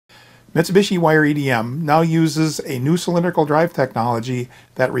Mitsubishi Wire EDM now uses a new cylindrical drive technology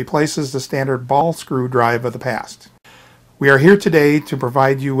that replaces the standard ball screw drive of the past. We are here today to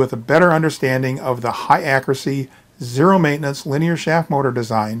provide you with a better understanding of the high accuracy, zero maintenance linear shaft motor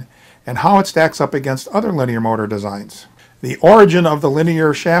design and how it stacks up against other linear motor designs. The origin of the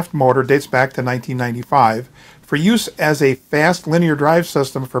linear shaft motor dates back to 1995 for use as a fast linear drive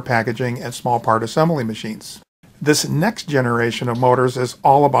system for packaging and small part assembly machines. This next generation of motors is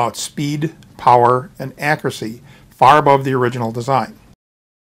all about speed, power, and accuracy, far above the original design.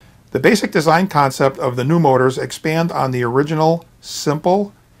 The basic design concept of the new motors expand on the original,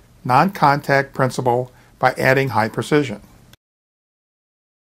 simple, non-contact principle by adding high precision.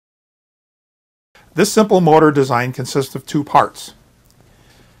 This simple motor design consists of two parts: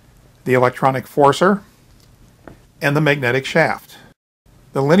 the electronic forcer and the magnetic shaft.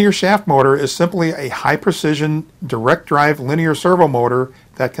 The linear shaft motor is simply a high-precision, direct-drive linear servo motor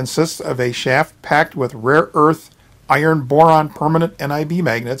that consists of a shaft packed with rare earth iron boron permanent NIB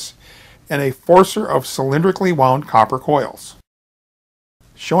magnets and a forcer of cylindrically wound copper coils.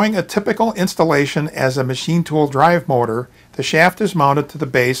 Showing a typical installation as a machine tool drive motor, the shaft is mounted to the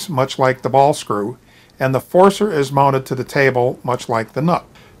base much like the ball screw, and the forcer is mounted to the table much like the nut.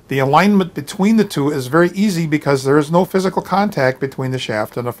 The alignment between the two is very easy because there is no physical contact between the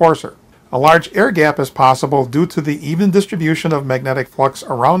shaft and the forcer. A large air gap is possible due to the even distribution of magnetic flux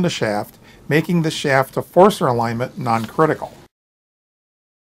around the shaft, making the shaft to forcer alignment non-critical.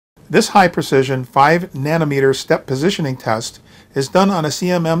 This high-precision 5 nanometer step positioning test is done on a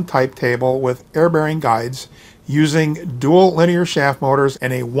CMM type table with air-bearing guides using dual linear shaft motors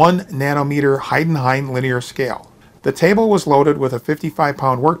and a 1 nanometer Heidenhain linear scale. The table was loaded with a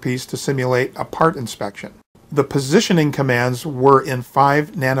 55-pound workpiece to simulate a part inspection. The positioning commands were in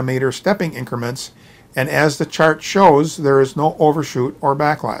 5 nanometer stepping increments, and as the chart shows, there is no overshoot or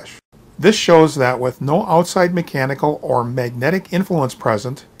backlash. This shows that with no outside mechanical or magnetic influence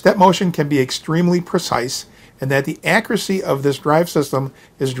present, step motion can be extremely precise, and that the accuracy of this drive system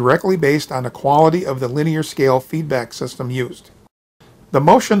is directly based on the quality of the linear scale feedback system used. The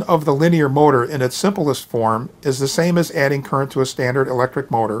motion of the linear motor in its simplest form is the same as adding current to a standard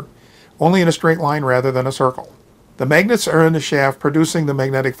electric motor, only in a straight line rather than a circle. The magnets are in the shaft producing the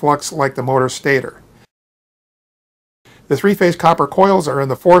magnetic flux like the motor's stator. The three-phase copper coils are in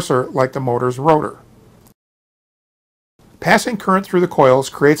the forcer like the motor's rotor. Passing current through the coils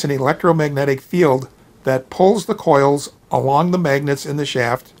creates an electromagnetic field that pulls the coils along the magnets in the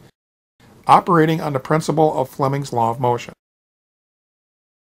shaft, operating on the principle of Fleming's law of motion.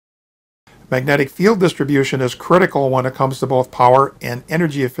 Magnetic field distribution is critical when it comes to both power and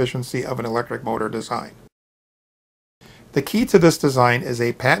energy efficiency of an electric motor design. The key to this design is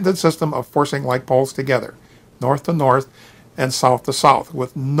a patented system of forcing like poles together, north to north and south to south,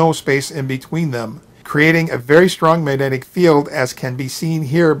 with no space in between them, creating a very strong magnetic field as can be seen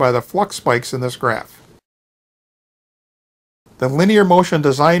here by the flux spikes in this graph. The linear motion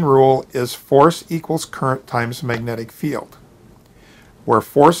design rule is force equals current times magnetic field, where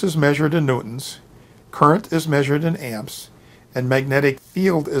force is measured in newtons, current is measured in amps, and magnetic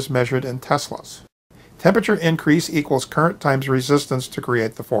field is measured in teslas. Temperature increase equals current times resistance to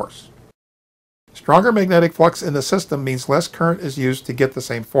create the force. Stronger magnetic flux in the system means less current is used to get the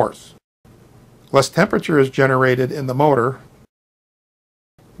same force. Less temperature is generated in the motor.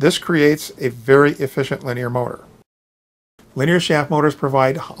 This creates a very efficient linear motor. Linear shaft motors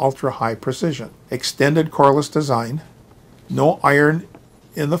provide ultra-high precision, extended coreless design, no iron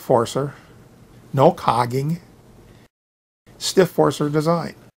in the forcer, no cogging, stiff forcer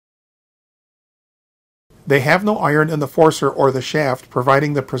design. They have no iron in the forcer or the shaft,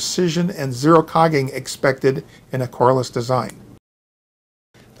 providing the precision and zero cogging expected in a coreless design.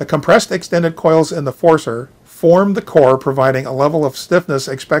 The compressed extended coils in the forcer form the core, providing a level of stiffness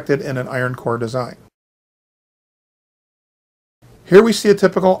expected in an iron core design. Here we see a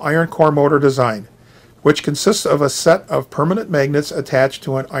typical iron core motor design, which consists of a set of permanent magnets attached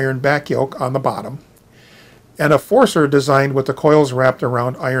to an iron back yoke on the bottom, and a forcer designed with the coils wrapped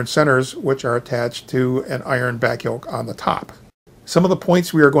around iron centers, which are attached to an iron back yoke on the top. Some of the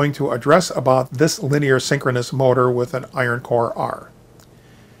points we are going to address about this linear synchronous motor with an iron core are: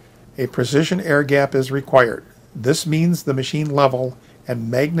 a precision air gap is required. This means the machine level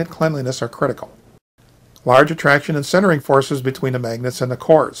and magnet cleanliness are critical. Large attraction and centering forces between the magnets and the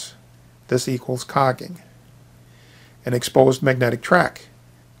cores. This equals cogging. An exposed magnetic track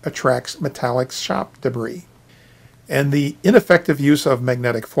attracts metallic shop debris. And the ineffective use of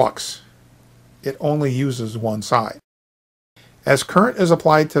magnetic flux. It only uses one side. As current is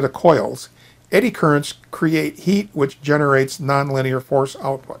applied to the coils, eddy currents create heat which generates nonlinear force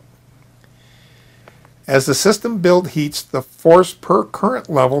output. As the system build heats, the force per current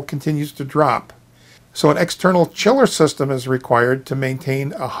level continues to drop, so an external chiller system is required to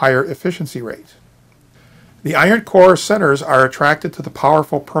maintain a higher efficiency rate. The iron core centers are attracted to the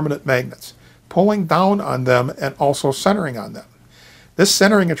powerful permanent magnets, pulling down on them and also centering on them. This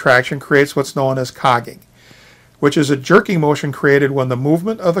centering attraction creates what's known as cogging, which is a jerking motion created when the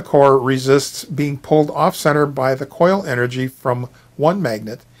movement of the core resists being pulled off-center by the coil energy from one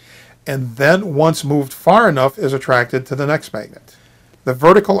magnet, and then once moved far enough is attracted to the next magnet. The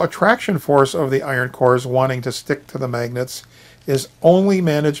vertical attraction force of the iron cores wanting to stick to the magnets is only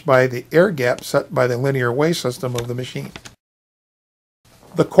managed by the air gap set by the linear way system of the machine.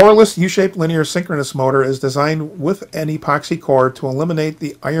 The coreless U-shaped linear synchronous motor is designed with an epoxy core to eliminate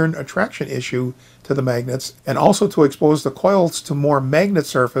the iron attraction issue to the magnets and also to expose the coils to more magnet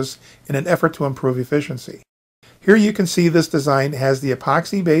surface in an effort to improve efficiency. Here you can see this design has the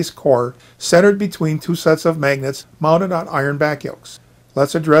epoxy-based core centered between two sets of magnets mounted on iron back yokes.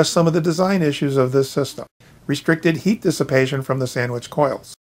 Let's address some of the design issues of this system. Restricted heat dissipation from the sandwich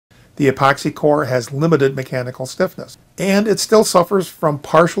coils. The epoxy core has limited mechanical stiffness, and it still suffers from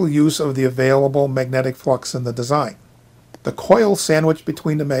partial use of the available magnetic flux in the design. The coils sandwiched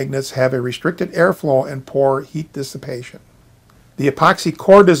between the magnets have a restricted airflow and poor heat dissipation. The epoxy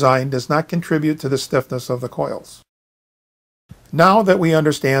core design does not contribute to the stiffness of the coils. Now that we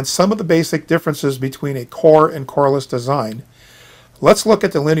understand some of the basic differences between a core and coreless design, let's look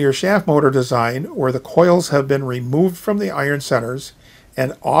at the linear shaft motor design where the coils have been removed from the iron centers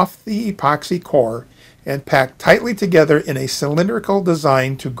and off the epoxy core and packed tightly together in a cylindrical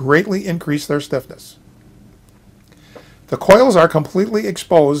design to greatly increase their stiffness. The coils are completely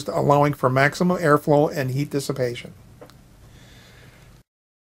exposed, allowing for maximum airflow and heat dissipation.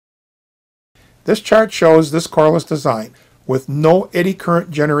 This chart shows this coreless design with no eddy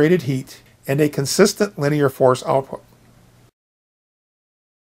current generated heat and a consistent linear force output.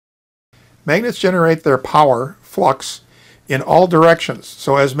 Magnets generate their power, flux, in all directions,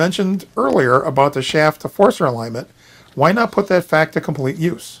 so as mentioned earlier about the shaft to forcer alignment, why not put that fact to complete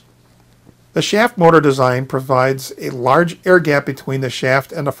use? The shaft motor design provides a large air gap between the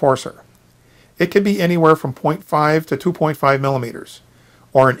shaft and the forcer. It can be anywhere from 0.5 to 2.5 millimeters,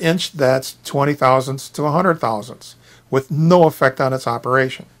 or an inch that's 20 thousandths to 100 thousandths, with no effect on its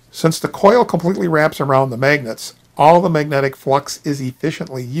operation. Since the coil completely wraps around the magnets, all the magnetic flux is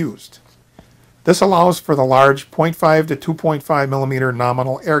efficiently used. This allows for the large 0.5 to 2.5 millimeter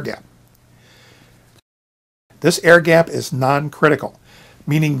nominal air gap. This air gap is non-critical,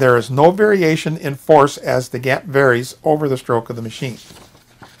 meaning there is no variation in force as the gap varies over the stroke of the machine.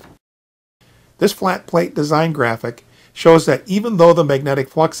 This flat plate design graphic shows that even though the magnetic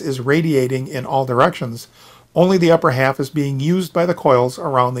flux is radiating in all directions, only the upper half is being used by the coils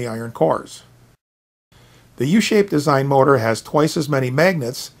around the iron cores. The U-shaped design motor has twice as many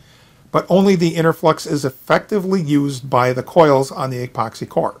magnets, but only the inner flux is effectively used by the coils on the epoxy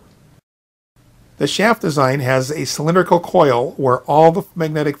core. The shaft design has a cylindrical coil where all the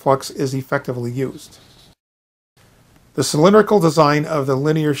magnetic flux is effectively used. The cylindrical design of the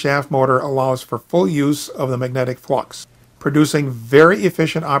linear shaft motor allows for full use of the magnetic flux, producing very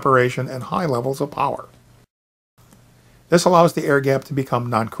efficient operation and high levels of power. This allows the air gap to become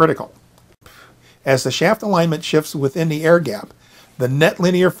non-critical. As the shaft alignment shifts within the air gap, the net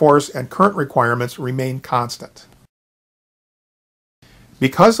linear force and current requirements remain constant.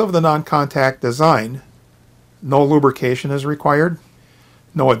 Because of the non-contact design, no lubrication is required,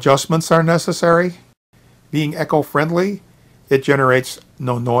 no adjustments are necessary. Being eco-friendly, it generates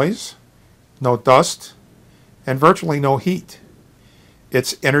no noise, no dust, and virtually no heat.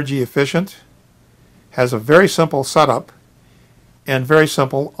 It's energy efficient, has a very simple setup, and very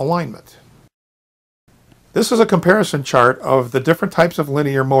simple alignment. This is a comparison chart of the different types of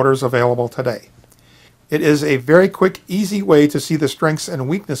linear motors available today. It is a very quick, easy way to see the strengths and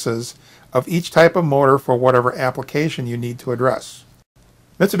weaknesses of each type of motor for whatever application you need to address.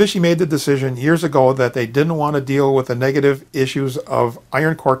 Mitsubishi made the decision years ago that they didn't want to deal with the negative issues of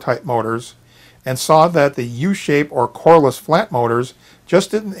iron core type motors and saw that the U-shape or coreless flat motors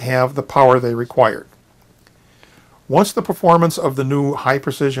just didn't have the power they required. Once the performance of the new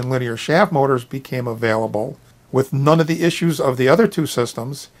high-precision linear shaft motors became available, with none of the issues of the other two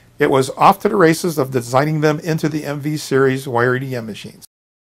systems, it was off to the races of designing them into the MV series wire EDM machines.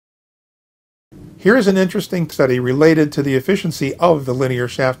 Here is an interesting study related to the efficiency of the linear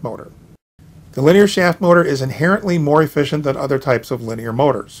shaft motor. The linear shaft motor is inherently more efficient than other types of linear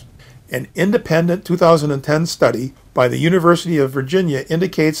motors. An independent 2010 study by the University of Virginia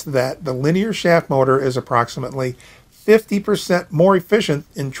indicates that the linear shaft motor is approximately 50% more efficient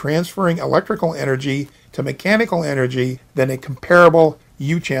in transferring electrical energy to mechanical energy than a comparable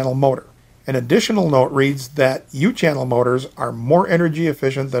U-channel motor. An additional note reads that U-channel motors are more energy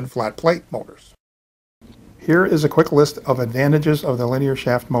efficient than flat plate motors. Here is a quick list of advantages of the linear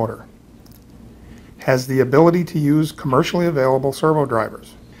shaft motor. Has the ability to use commercially available servo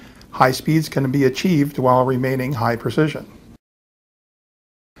drivers. High speeds can be achieved while remaining high precision.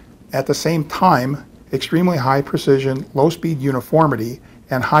 At the same time, extremely high precision, low speed uniformity,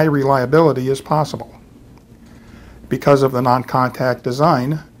 and high reliability is possible. Because of the non-contact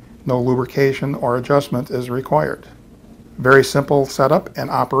design, no lubrication or adjustment is required. Very simple setup and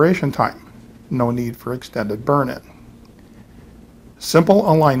operation time. No need for extended burn-in.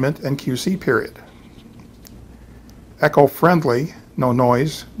 Simple alignment and QC period. Eco-friendly, no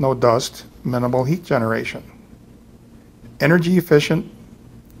noise, no dust, minimal heat generation. Energy efficient,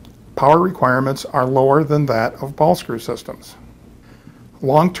 power requirements are lower than that of ball screw systems.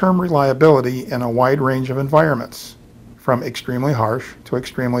 Long-term reliability in a wide range of environments, from extremely harsh to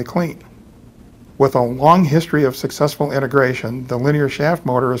extremely clean. With a long history of successful integration, the linear shaft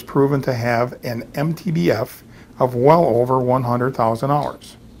motor is proven to have an MTBF of well over 100,000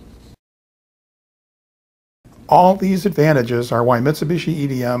 hours. All these advantages are why Mitsubishi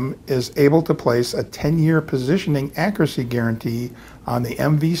EDM is able to place a 10-year positioning accuracy guarantee on the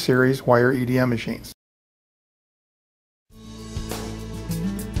MV series wire EDM machines.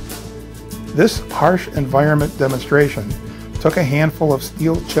 This harsh environment demonstration took a handful of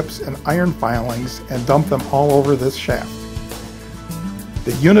steel chips and iron filings and dumped them all over this shaft.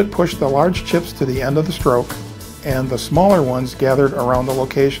 The unit pushed the large chips to the end of the stroke, and the smaller ones gathered around the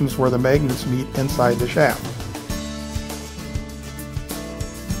locations where the magnets meet inside the shaft.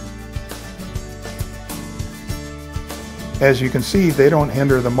 As you can see, they don't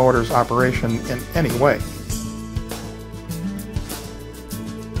hinder the motor's operation in any way.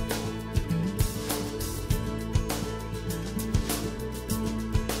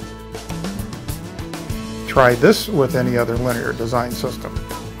 Try this with any other linear design system.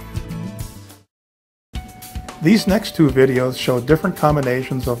 These next two videos show different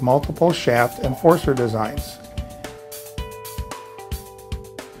combinations of multiple shaft and forcer designs.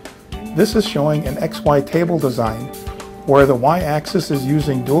 This is showing an XY table design where the Y-axis is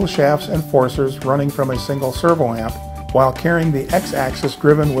using dual shafts and forcers running from a single servo amp, while carrying the X-axis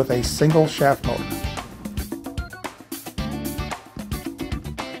driven with a single shaft motor.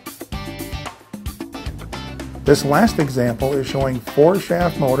 This last example is showing 4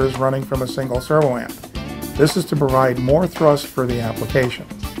 shaft motors running from a single servo amp. This is to provide more thrust for the application.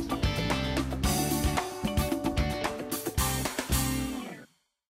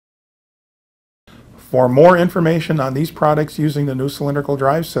 For more information on these products using the new cylindrical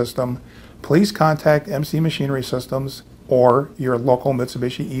drive system, please contact MC Machinery Systems or your local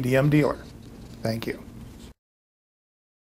Mitsubishi EDM dealer. Thank you.